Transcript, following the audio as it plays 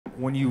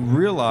When you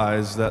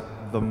realize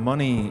that the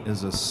money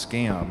is a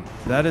scam,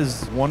 that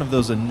is one of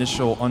those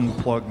initial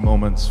unplug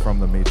moments from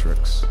the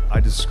Matrix.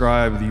 I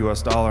describe the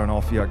US dollar and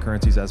all fiat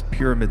currencies as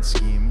pyramid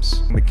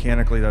schemes.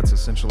 Mechanically, that's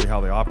essentially how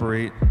they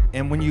operate.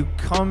 And when you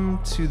come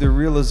to the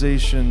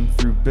realization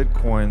through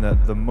Bitcoin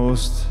that the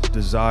most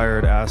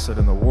desired asset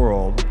in the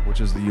world,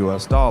 which is the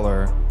US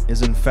dollar,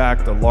 is in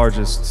fact the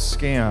largest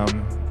scam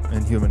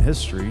in human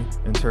history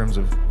in terms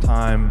of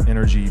time,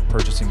 energy,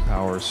 purchasing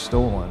power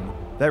stolen,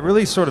 that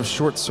really sort of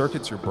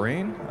short-circuits your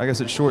brain. I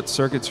guess it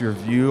short-circuits your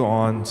view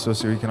on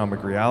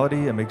socioeconomic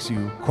reality. It makes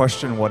you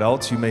question what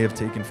else you may have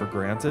taken for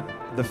granted.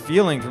 The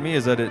feeling for me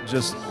is that it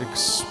just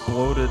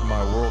exploded my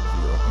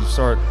worldview. You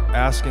start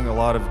asking a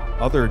lot of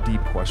other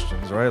deep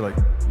questions, right? Like,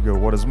 you go,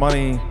 what is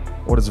money?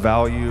 What is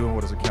value?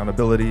 What is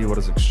accountability? What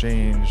is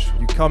exchange?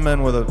 You come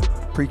in with a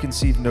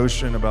preconceived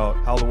notion about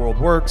how the world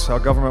works, how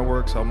government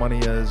works, how money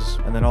is,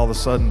 and then all of a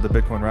sudden the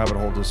Bitcoin rabbit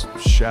hole just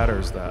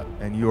shatters that,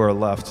 and you are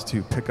left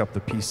to pick up the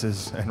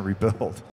pieces and rebuild.